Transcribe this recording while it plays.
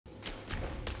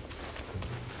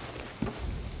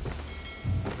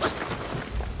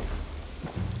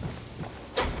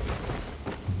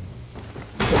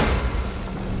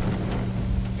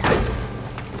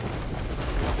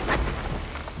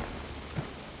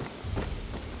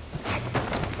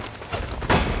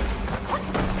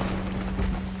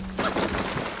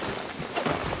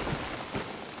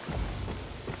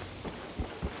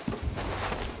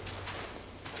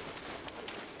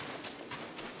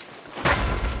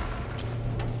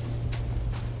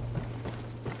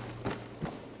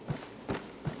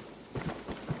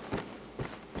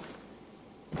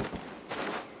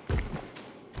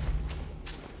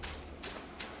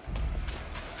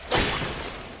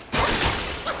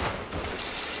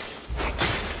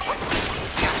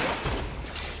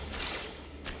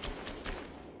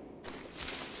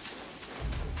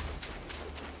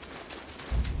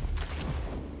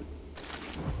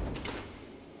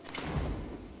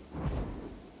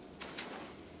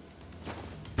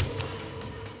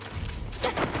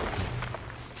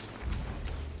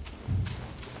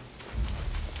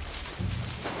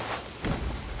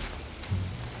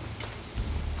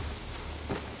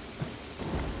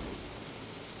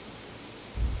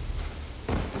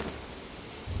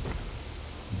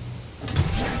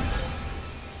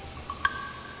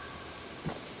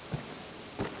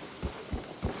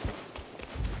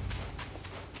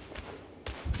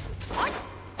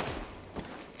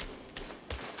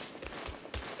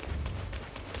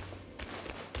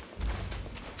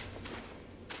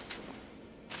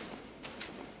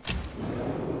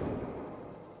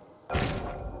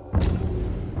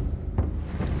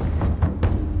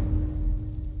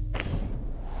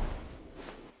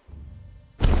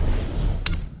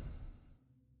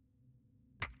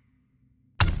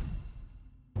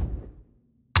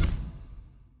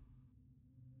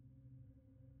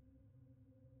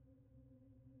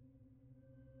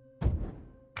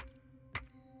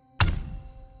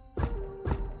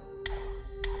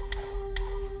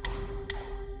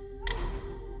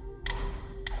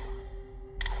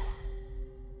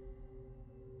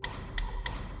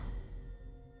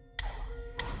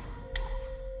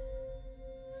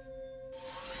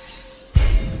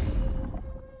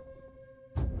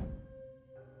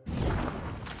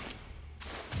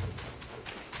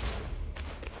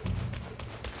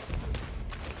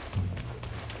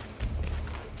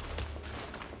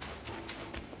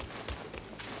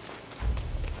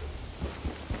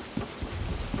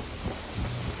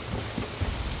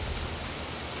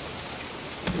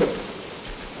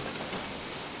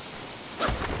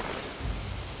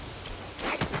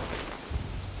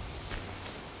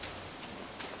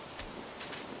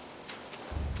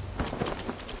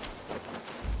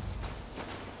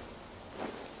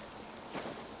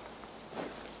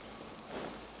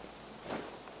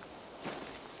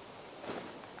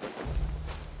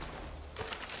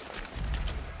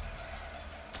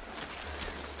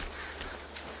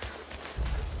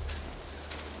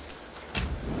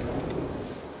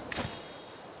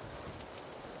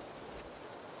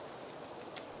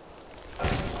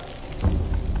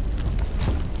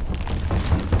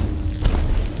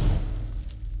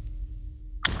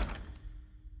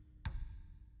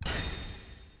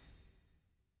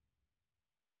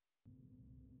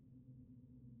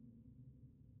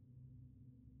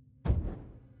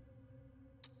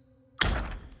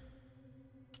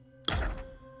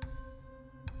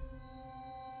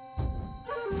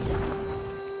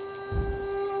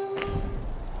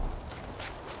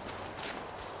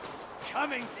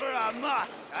coming for our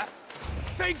master?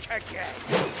 Think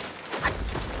again.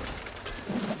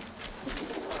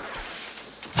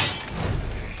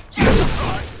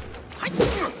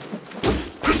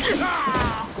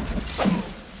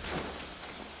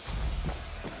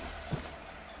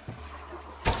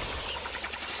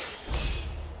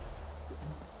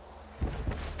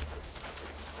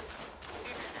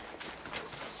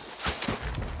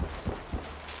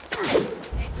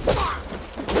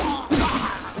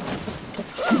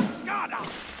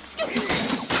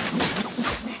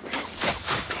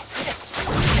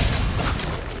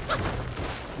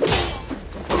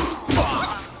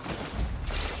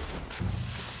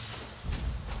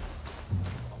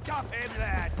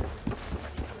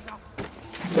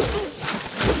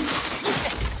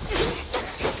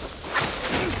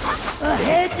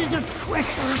 Ahead is a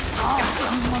treacherous path,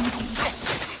 young monkey.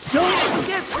 Don't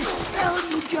forget the spell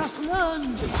you just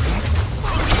learned.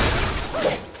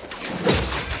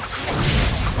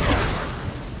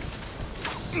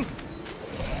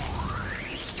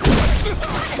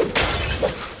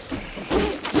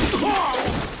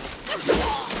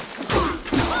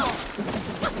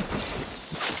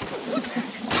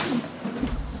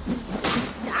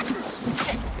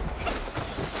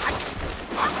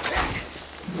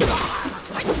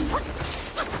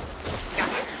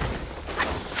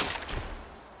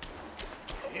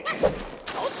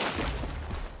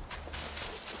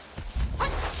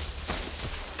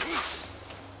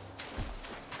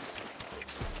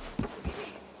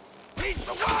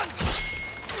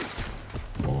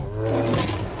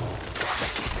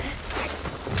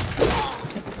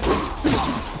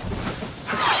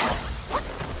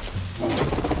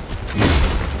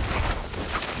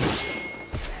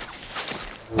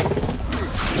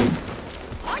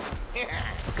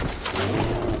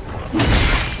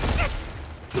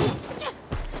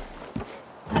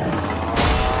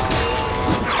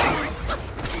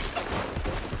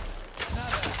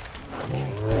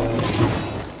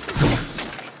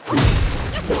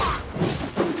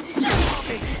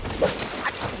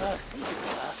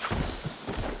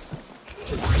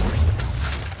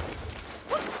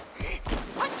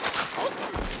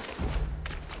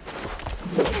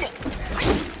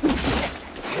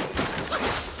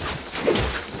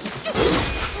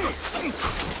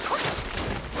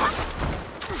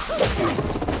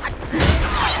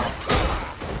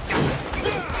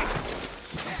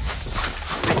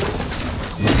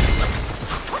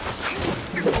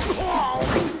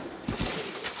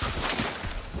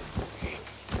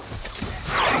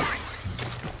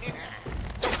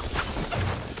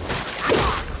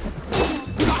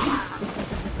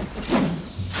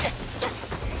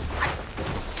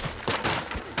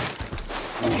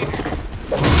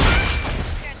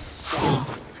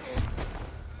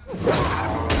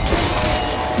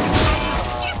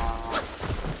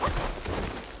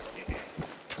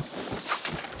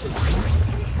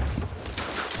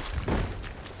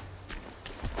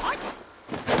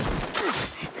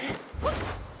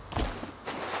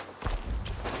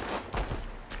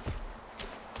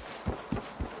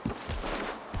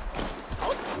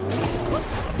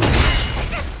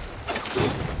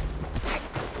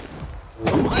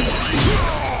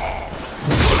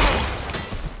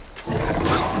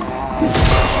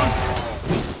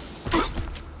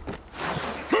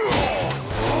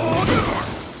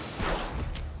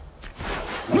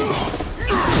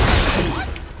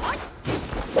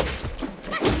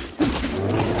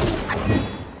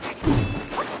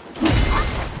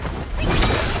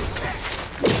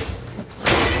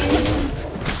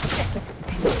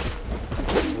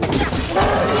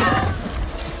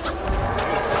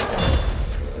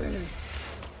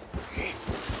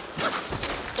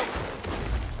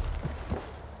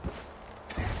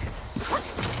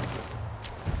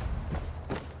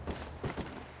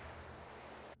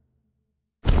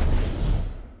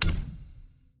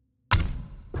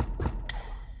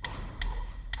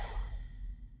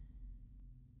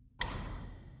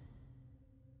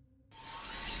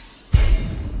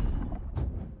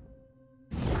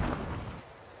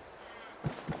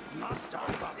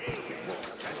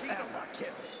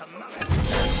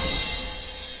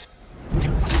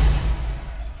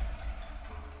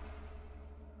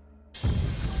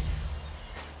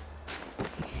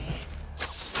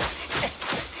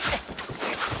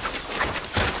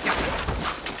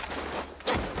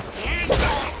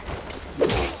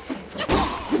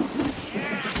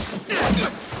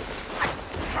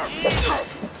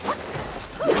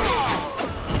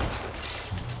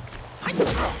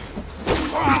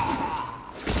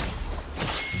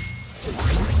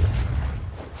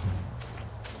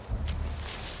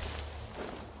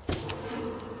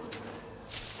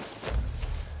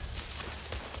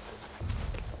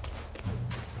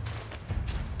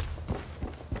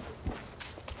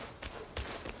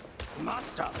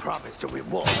 master promised to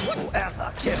reward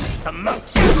whoever kills the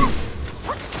monkey.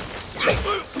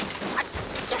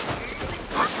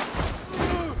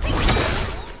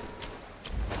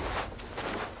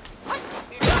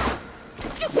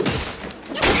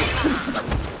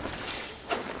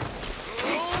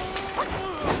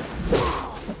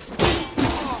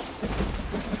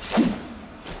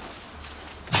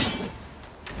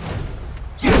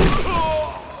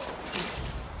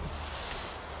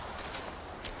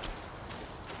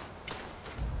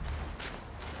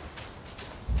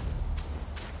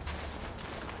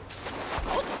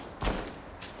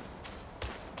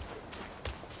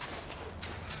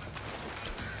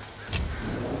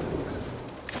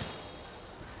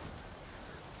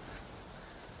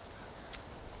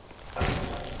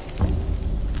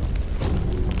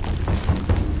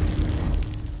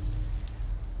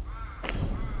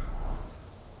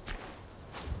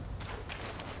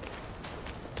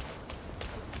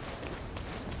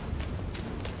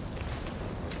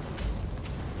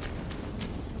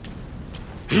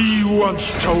 He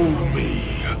once told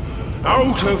me,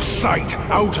 out of sight,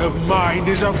 out of mind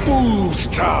is a fool's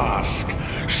task.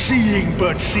 Seeing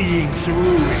but seeing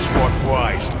through is what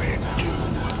wise men do.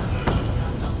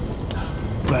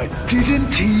 But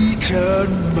didn't he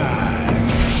turn mad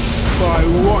by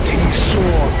what he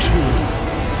saw too?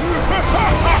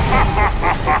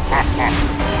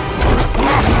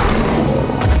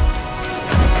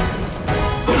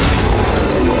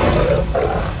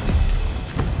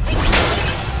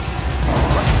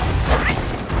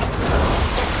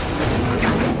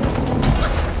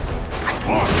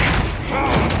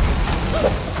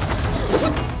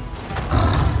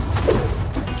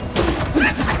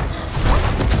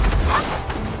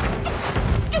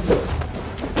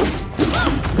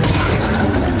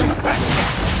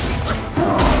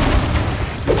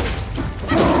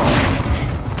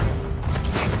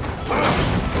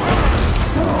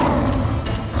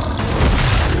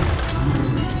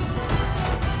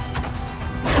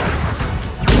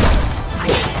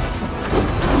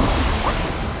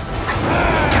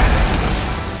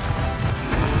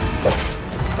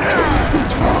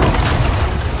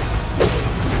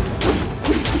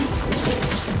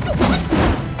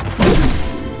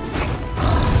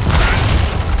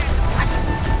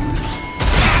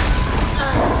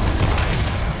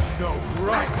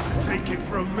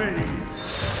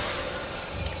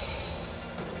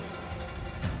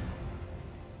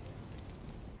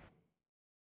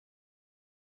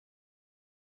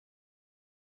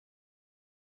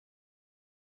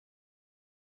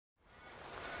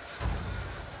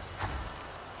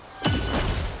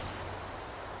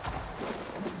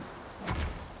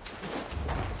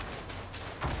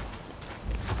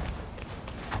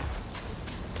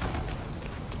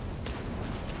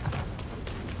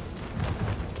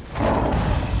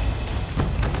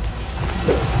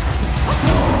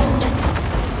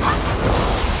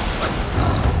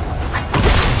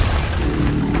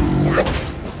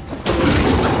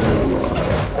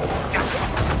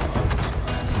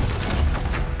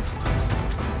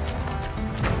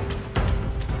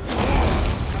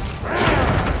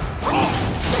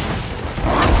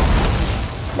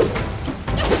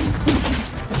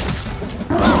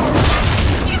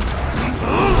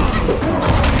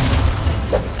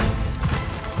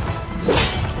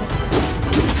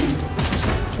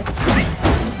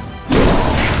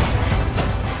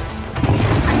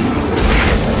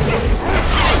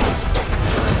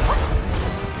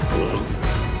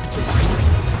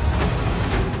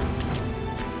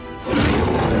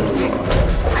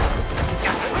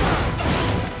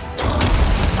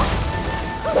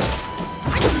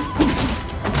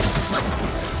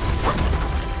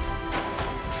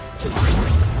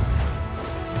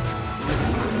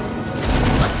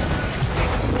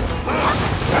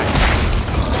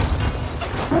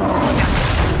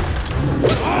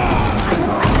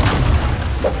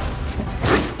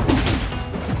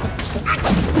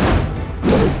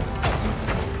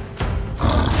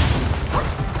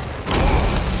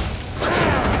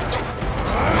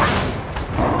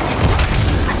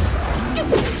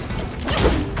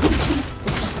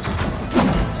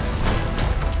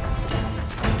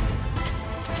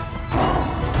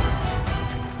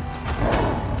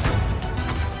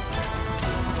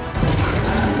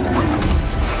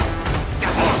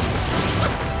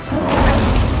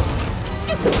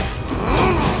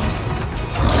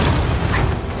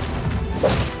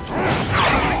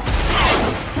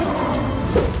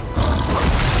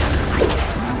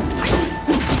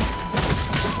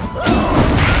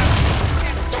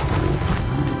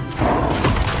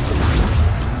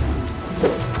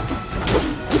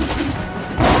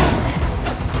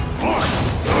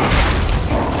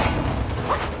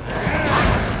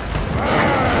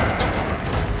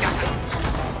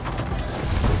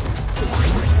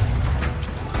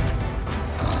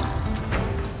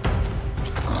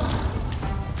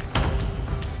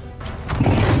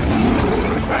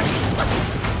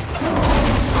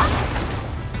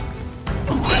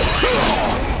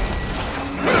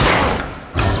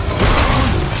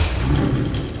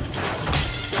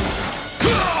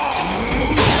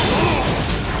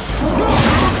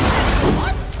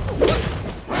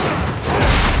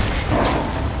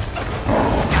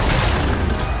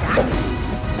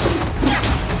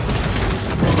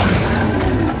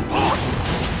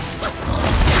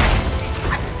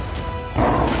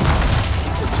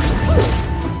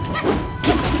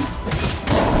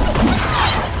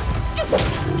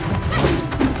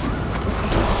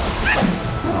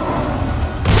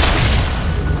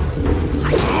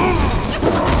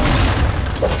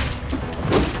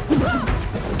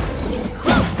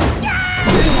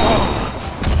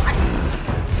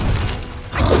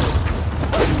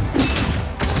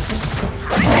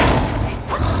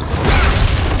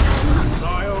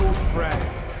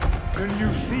 Can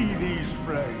you see these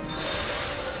flames?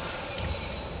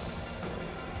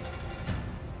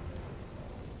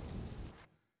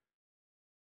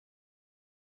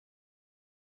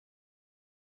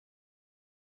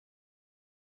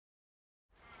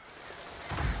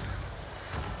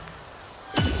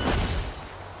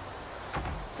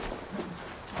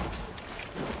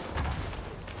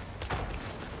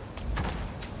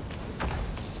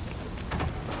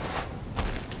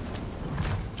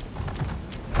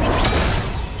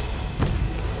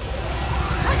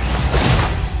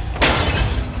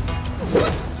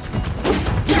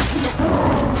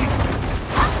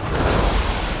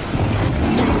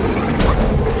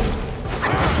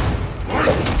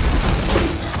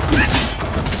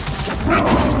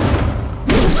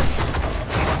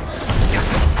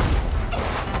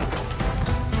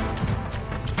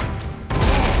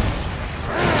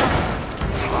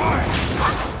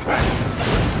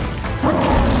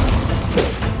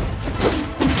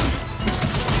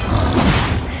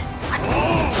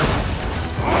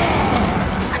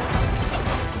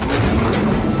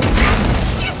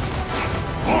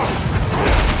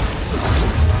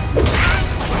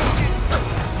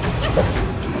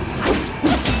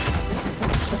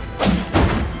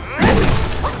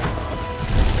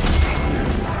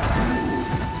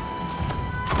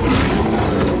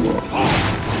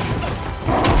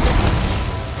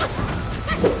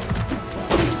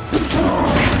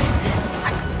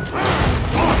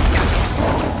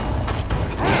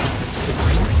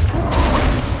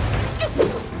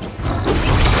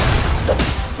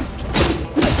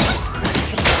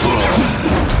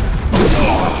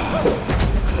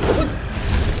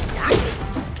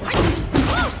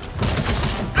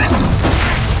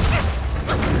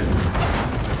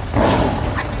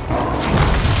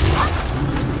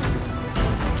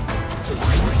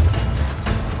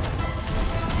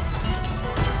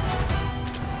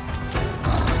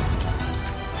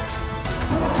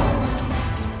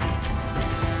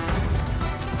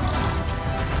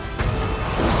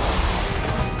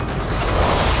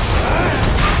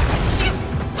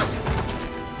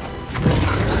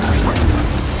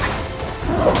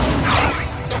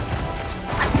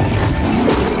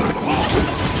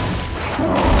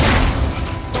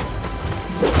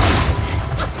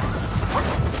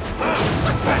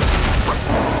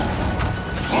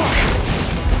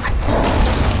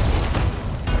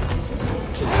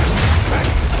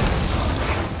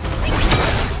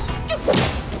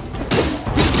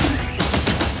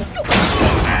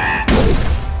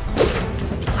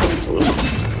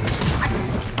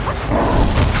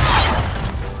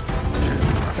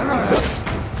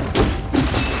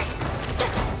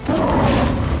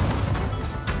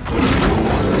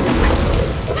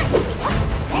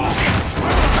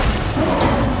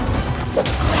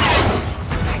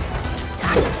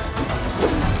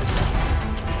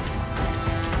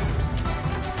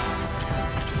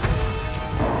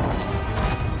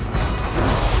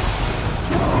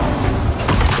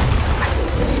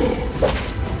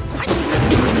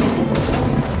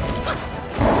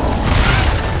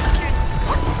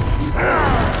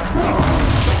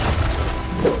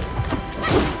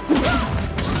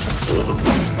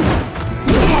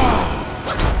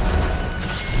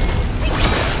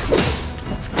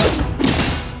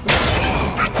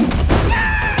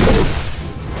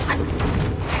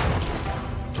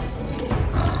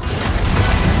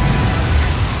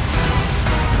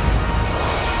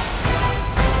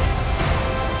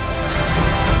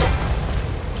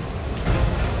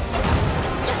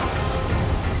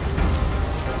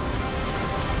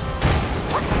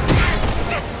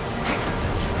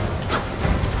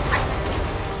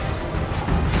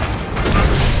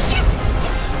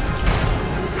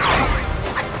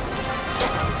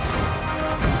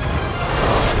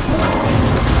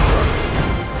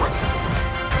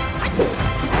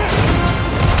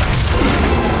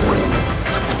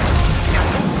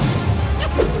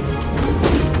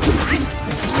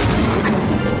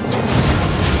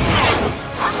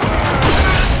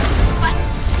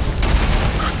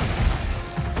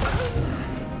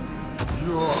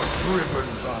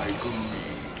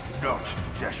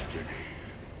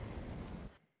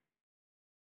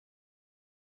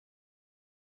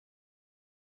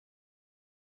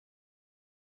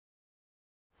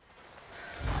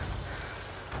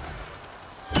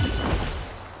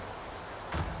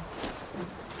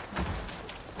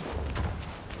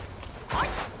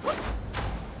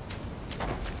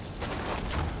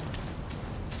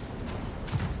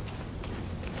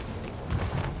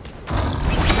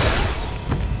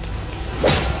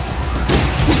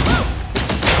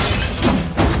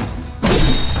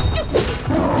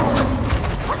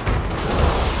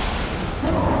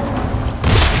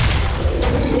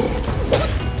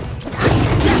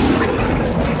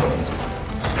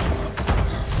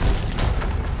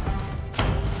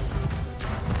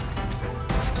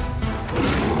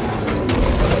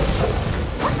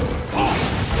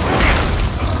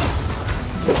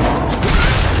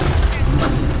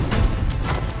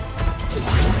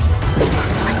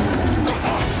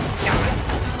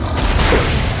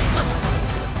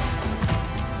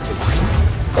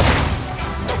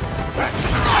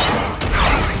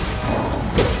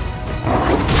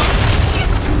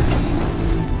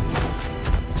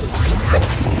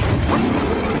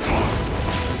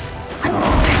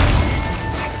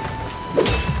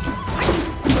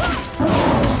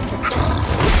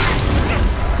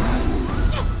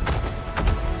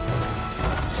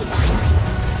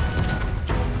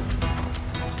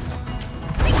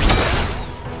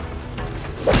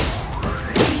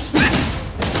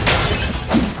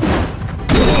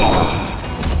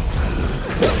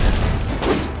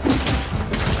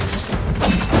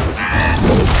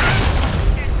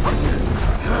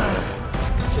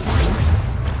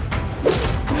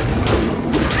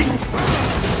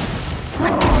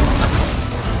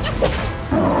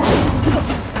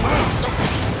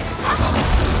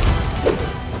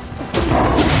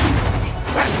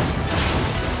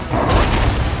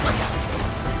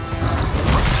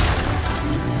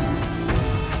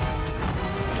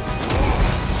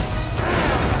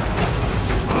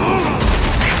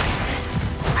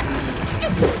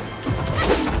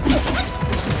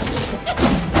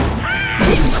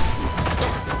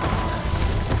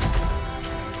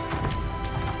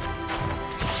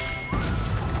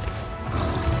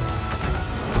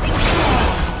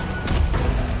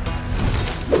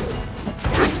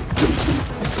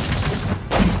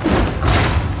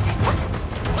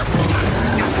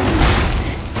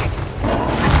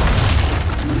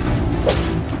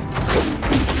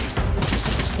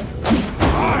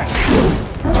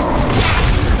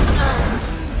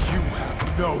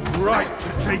 right to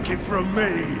take it from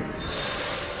me.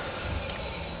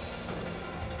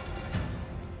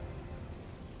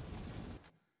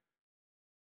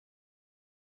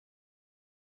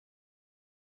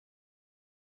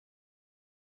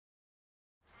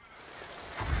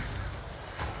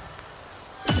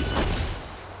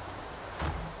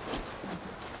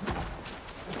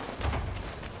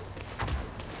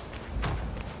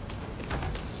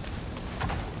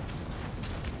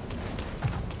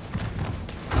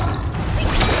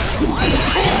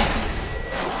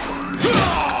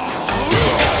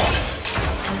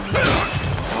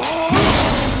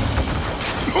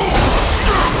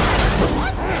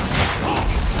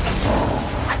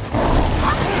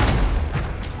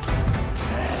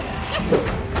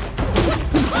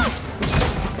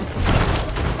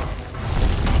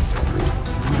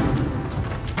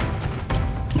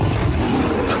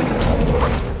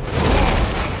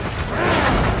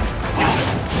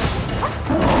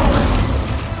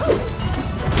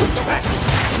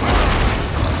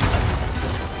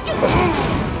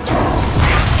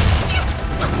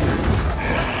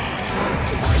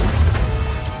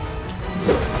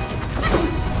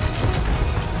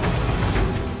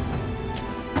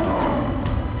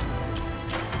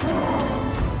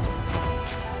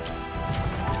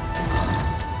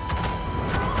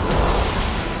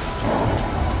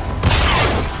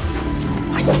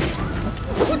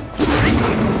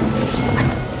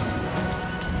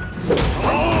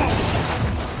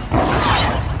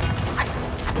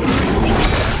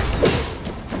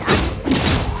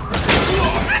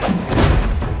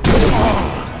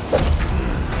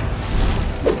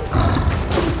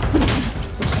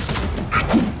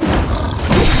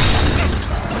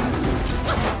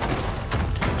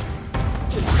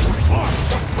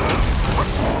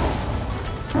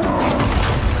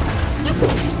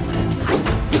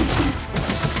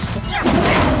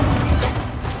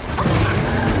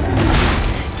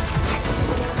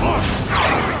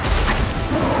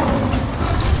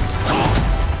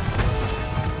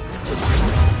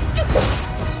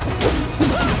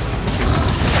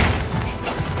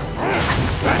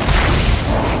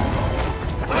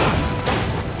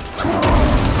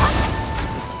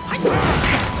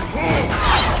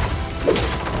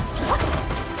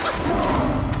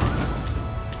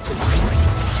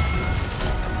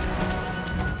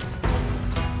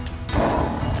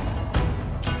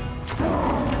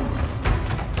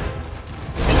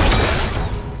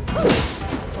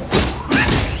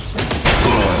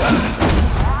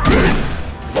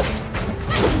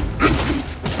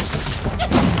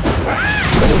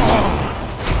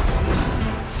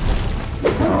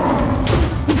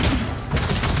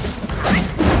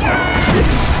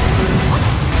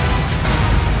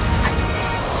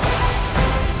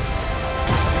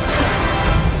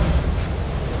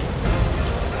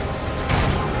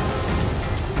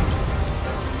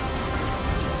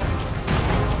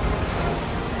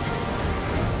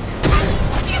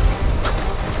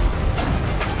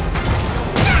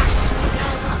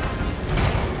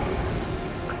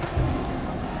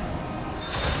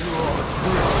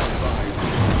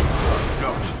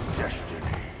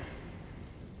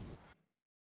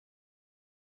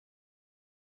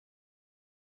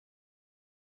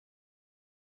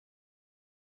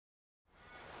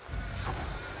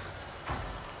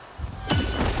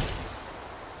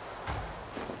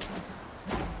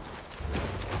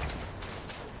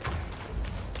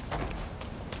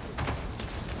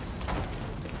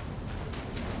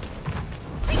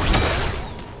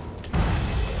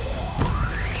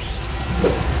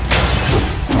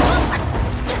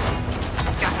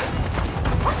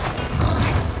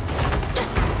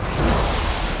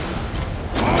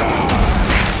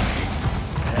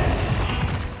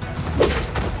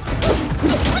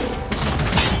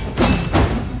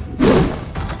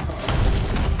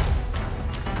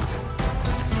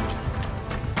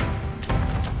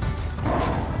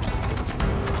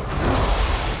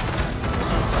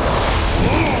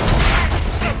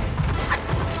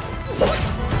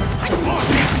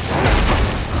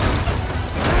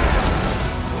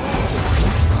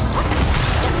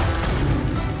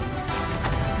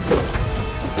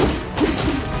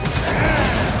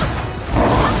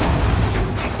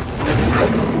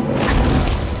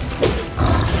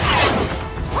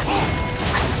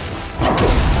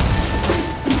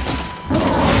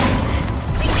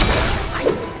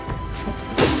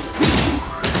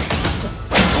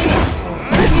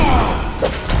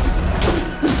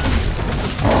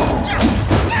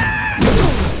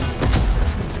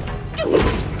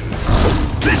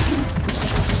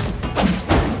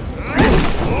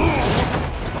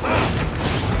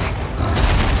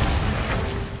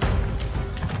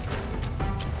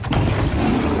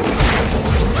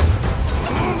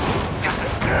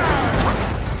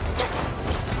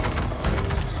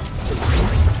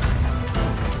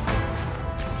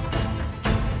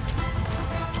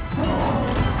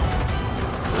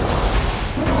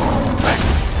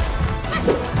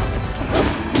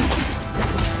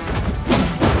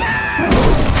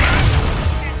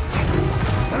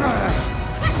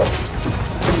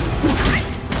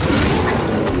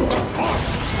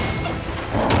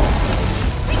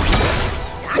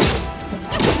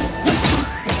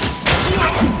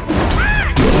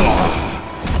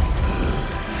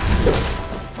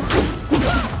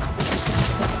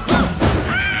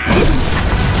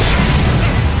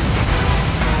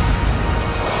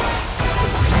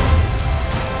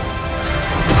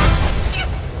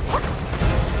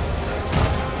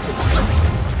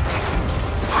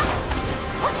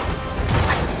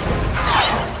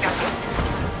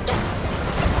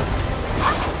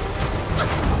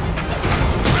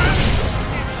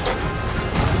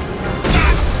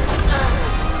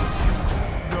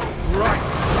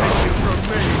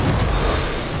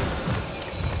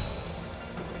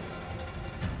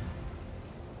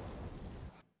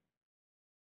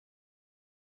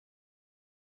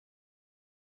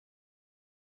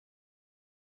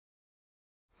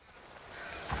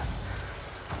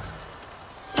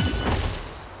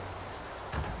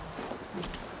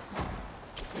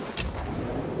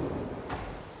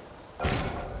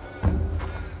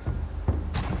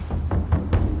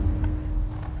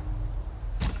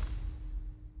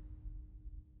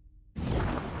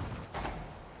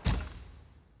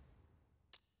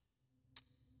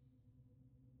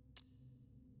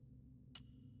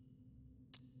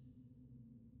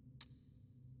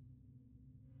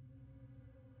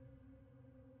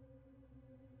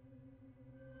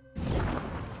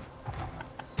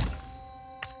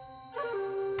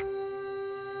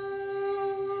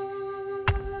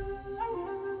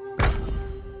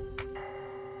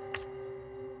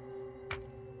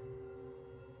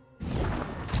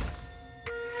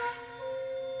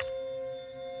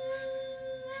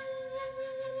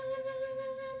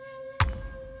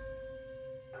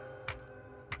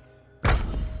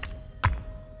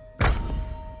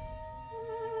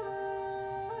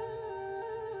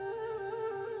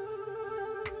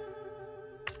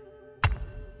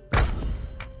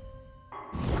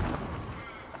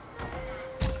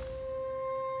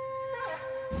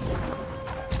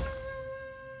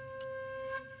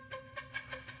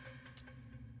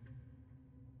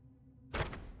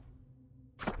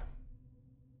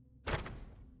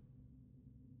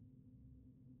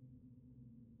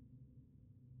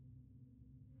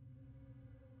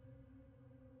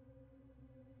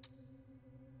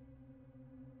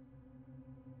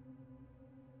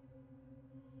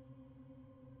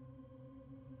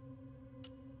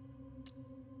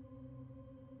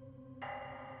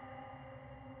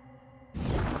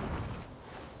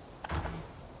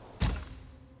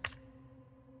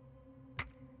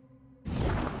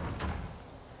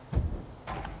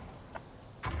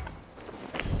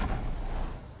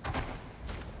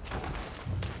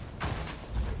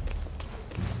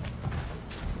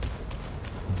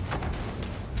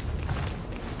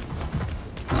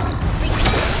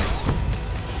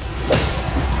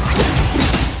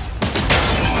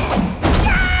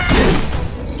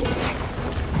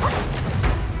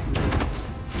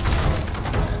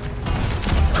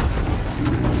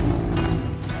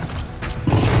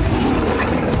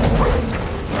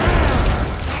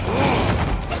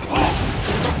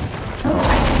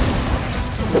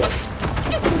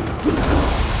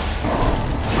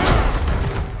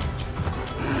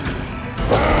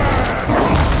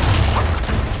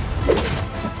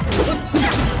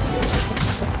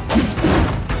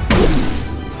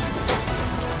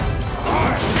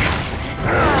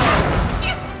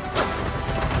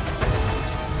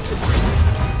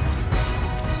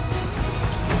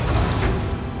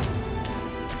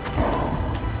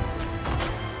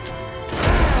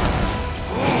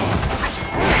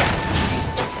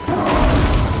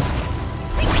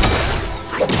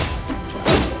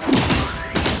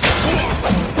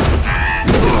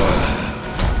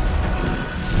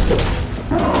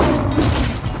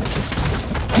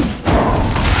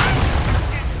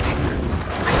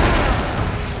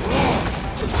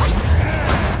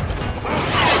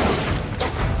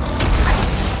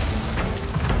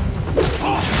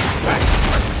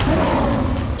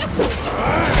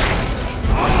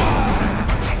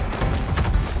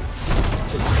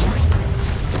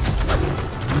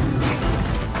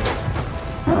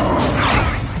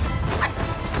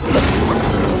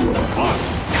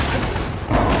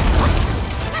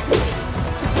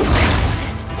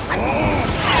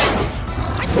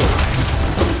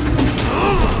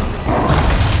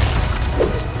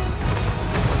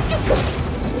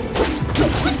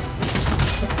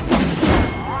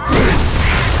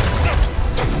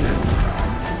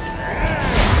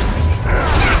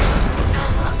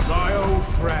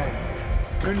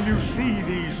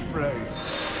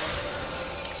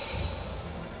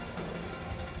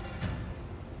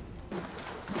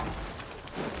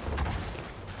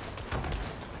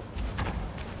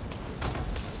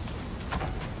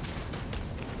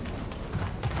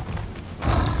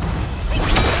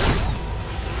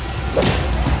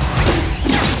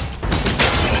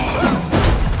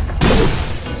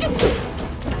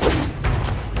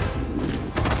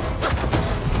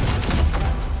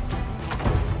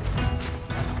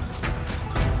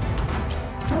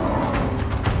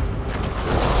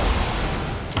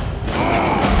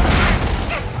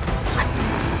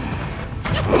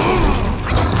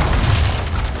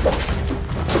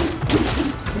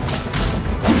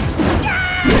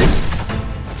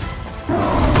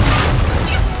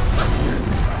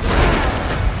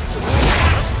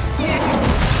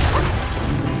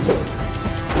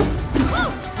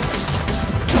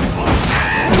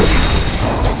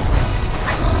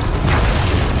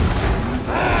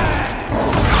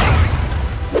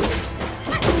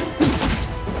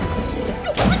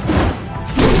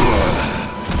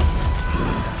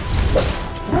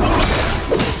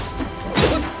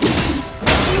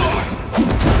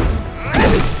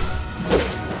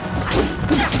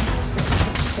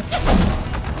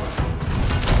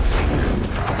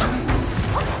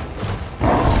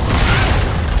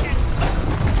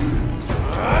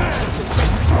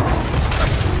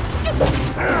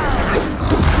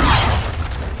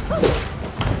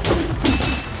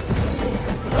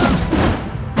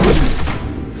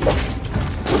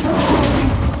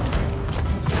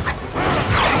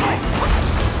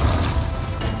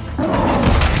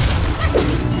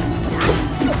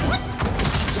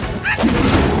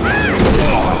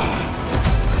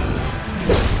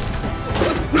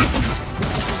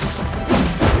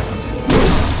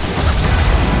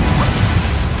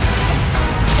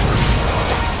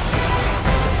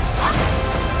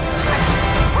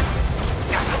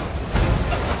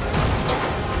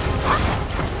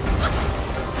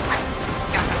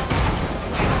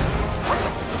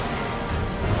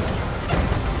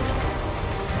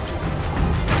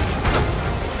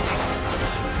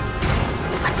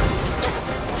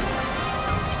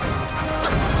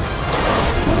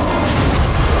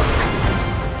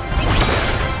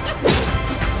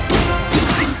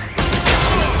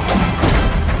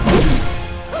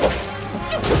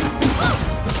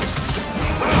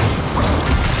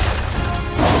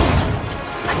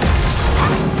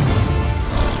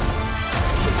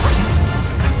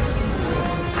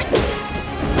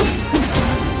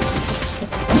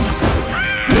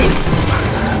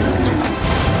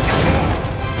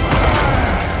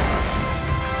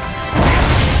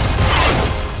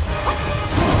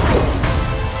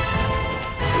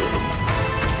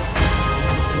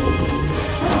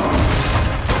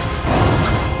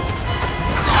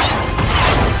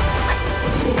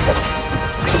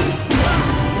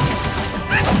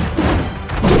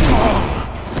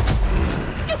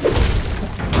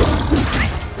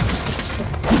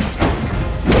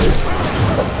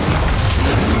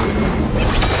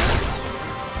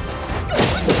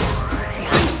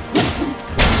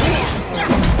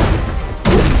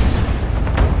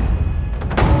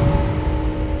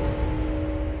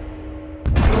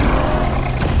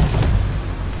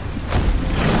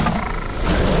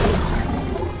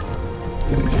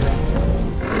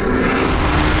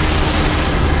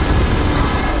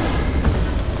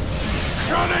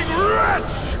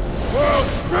 Well,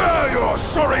 spare your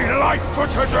sorry life for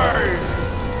today!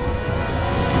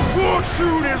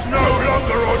 Fortune is no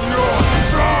longer on your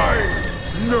side!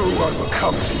 No one will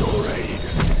come to your aid.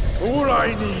 All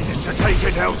I need is to take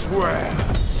it elsewhere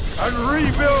and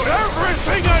rebuild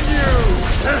everything anew!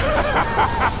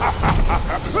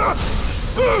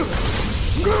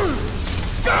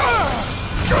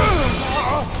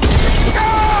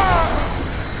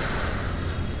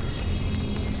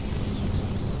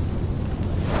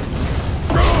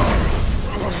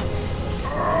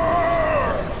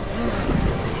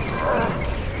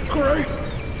 Great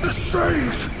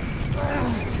Sage!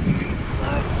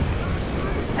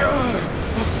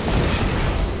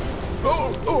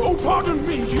 Oh, pardon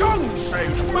me, young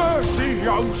sage. Mercy,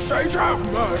 young sage, have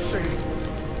mercy.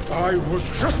 I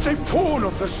was just a pawn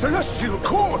of the Celestial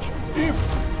Court. If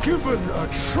given a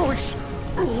choice,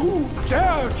 who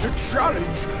dared to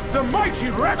challenge the mighty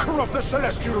wrecker of the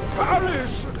Celestial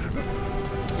Palace?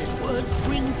 His words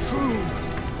ring true.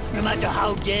 No matter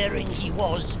how daring he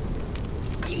was,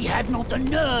 he had not the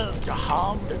nerve to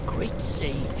harm the great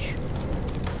sage.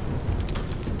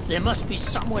 There must be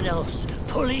someone else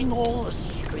pulling all the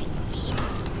strings.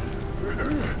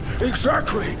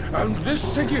 Exactly, and this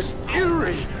thing is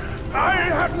eerie. I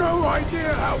had no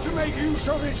idea how to make use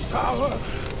of its power.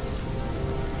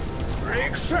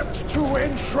 Except to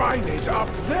enshrine it up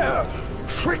there,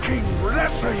 tricking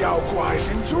lesser yaoguais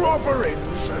into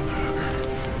offerings.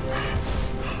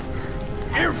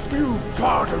 If you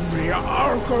pardon me,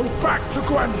 I'll go back to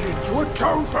Guanyin to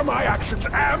atone for my actions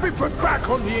and be put back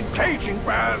on the engaging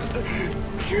band.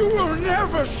 You will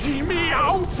never see me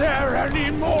out there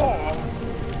anymore.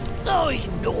 Oh,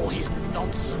 ignore his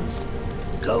nonsense.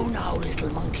 Go now, little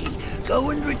monkey. Go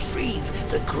and retrieve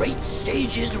the great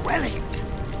sage's relic.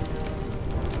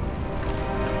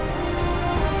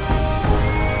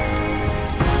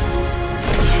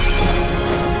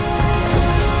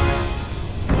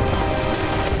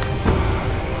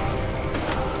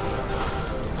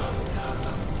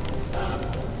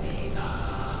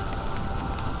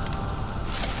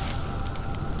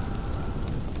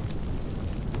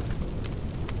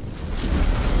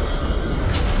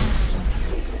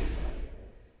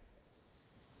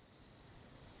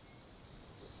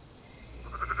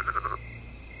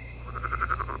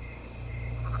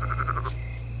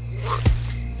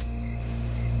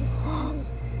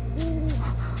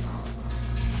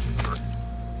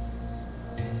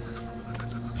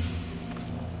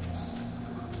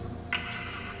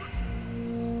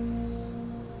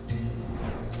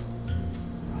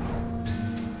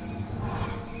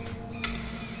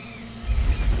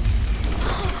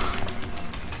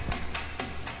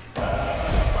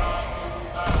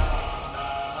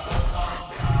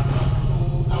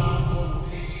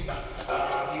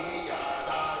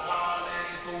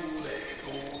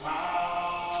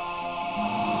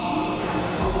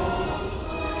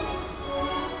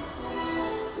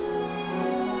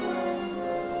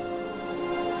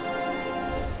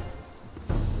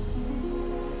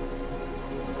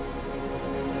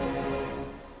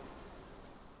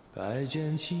百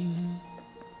卷情，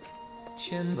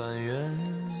千般缘，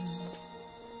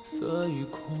色与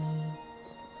空，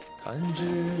弹指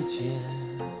间。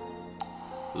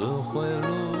轮回路，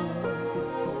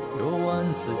有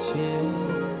万次劫，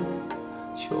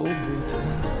求不得。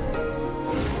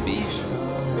闭上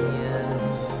眼，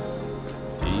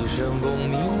一生功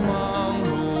名忙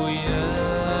如烟，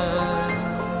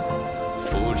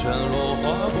浮沉落花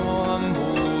关不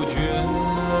绝。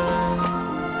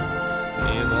 涅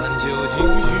槃究竟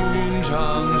寻常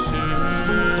事，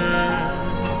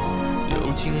有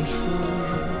情处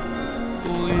不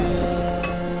远。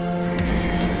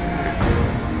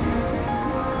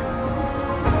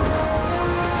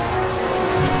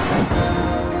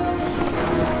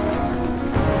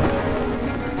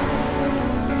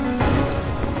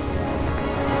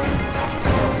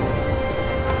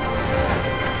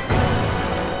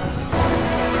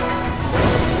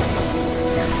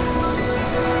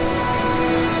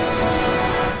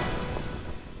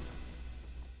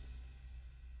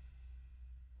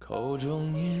口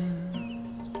中念，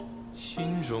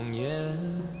心中言，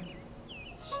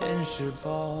现世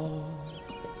报，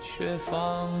却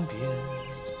方便。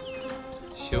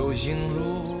修行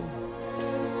路，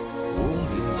无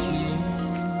名情，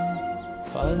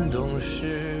幡动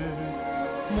时，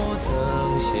莫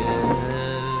等闲。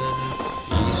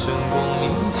一生功名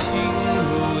情如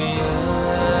烟，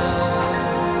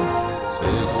最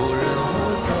后人物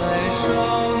在少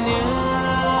年。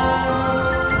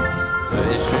 最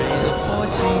是萤火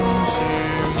情失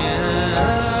眠，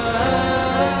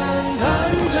弹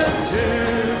真知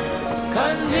看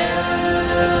见，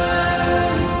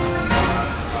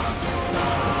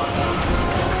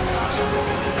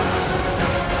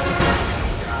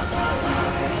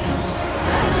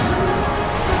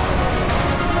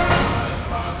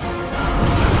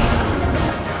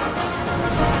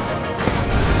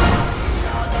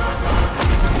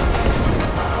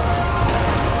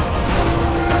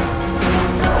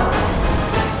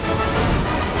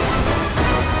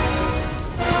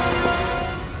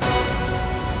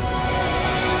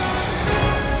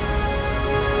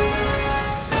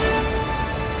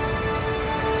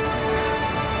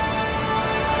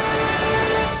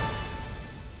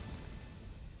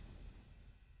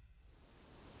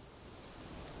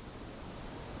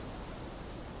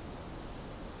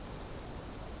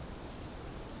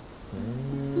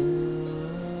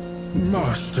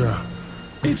 Master,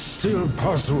 it still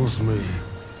puzzles me.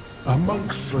 A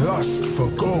monk's lust for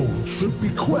gold should be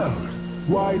quelled.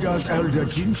 Why does Elder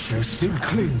Jinche still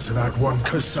cling to that one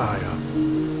Kasaya?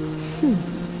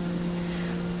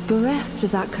 Bereft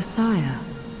of that Kasaya,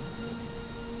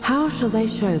 how shall they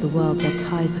show the world their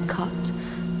ties are cut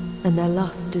and their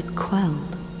lust is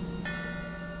quelled?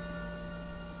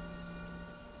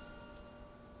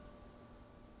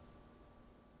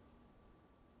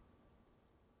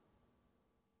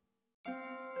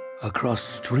 Across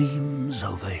streams,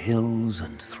 over hills,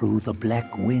 and through the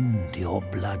black wind your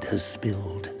blood has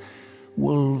spilled.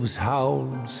 Wolves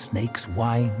howl, snakes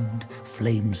wind,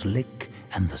 flames lick,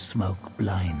 and the smoke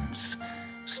blinds.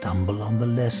 Stumble on the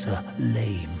lesser,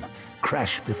 lame,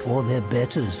 crash before their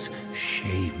betters,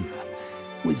 shame.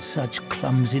 With such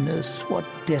clumsiness, what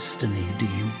destiny do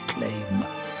you claim?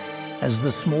 As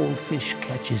the small fish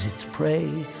catches its prey,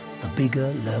 the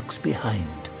bigger lurks behind.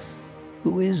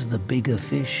 Who is the bigger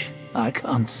fish? I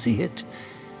can't see it.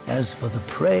 As for the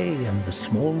prey and the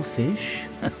small fish,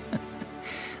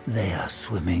 they are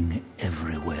swimming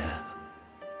everywhere.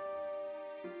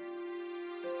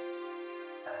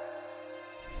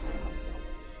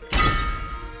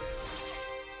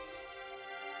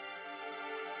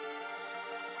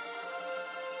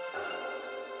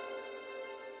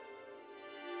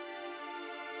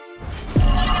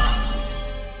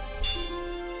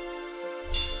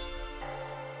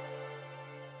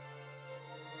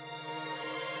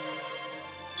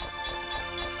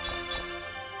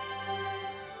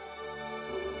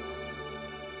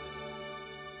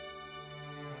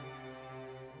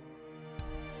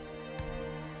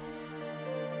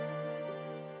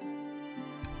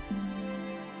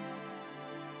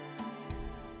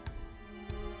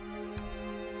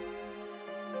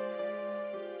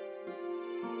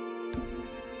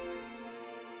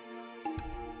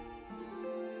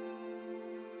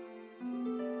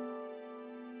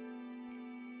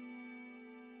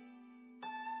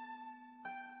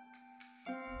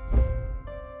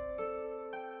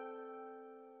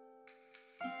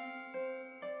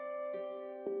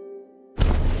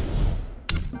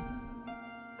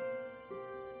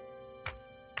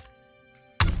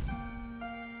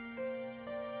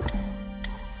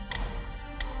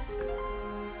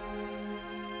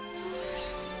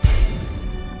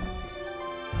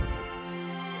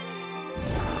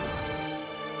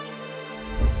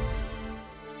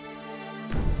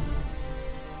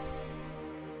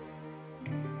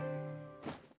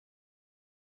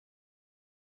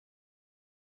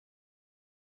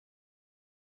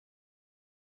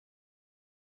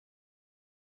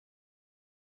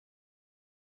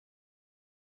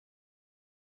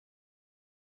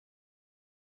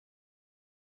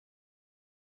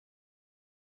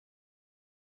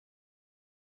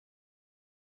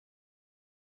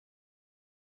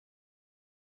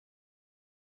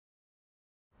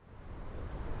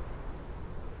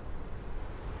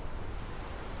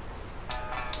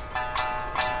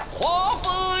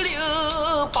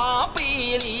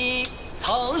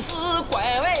曾是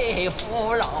官位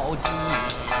富饶地，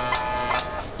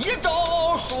一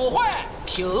朝舒缓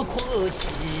贫困起，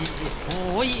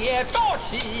无业朝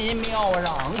气渺然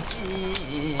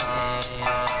起。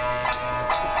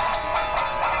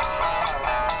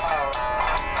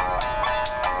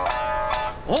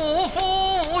无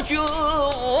父无君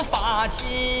无法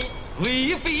纪，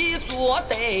为非作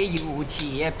歹有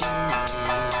天比。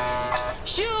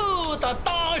修得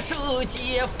大圣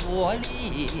皆佛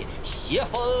力，邪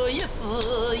风一时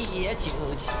也惊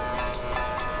奇。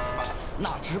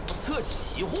哪知不测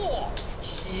其祸，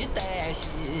其旦夕，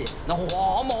那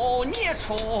黄毛孽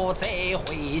畜再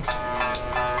回击。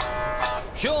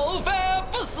平凡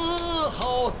不是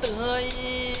好得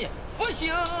意，复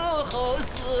兴后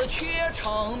事却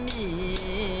成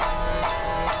谜。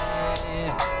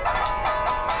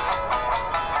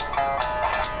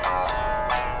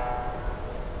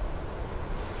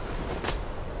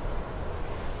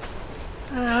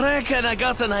I reckon I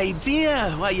got an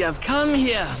idea why you've come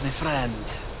here, my friend.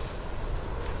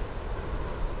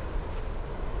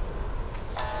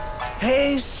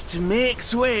 Haste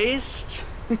makes waste.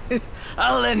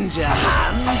 I'll lend you a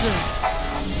hand.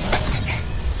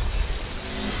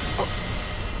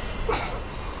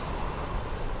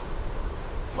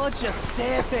 Watch your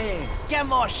step, eh? Get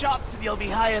more shots and you'll be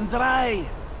high and dry.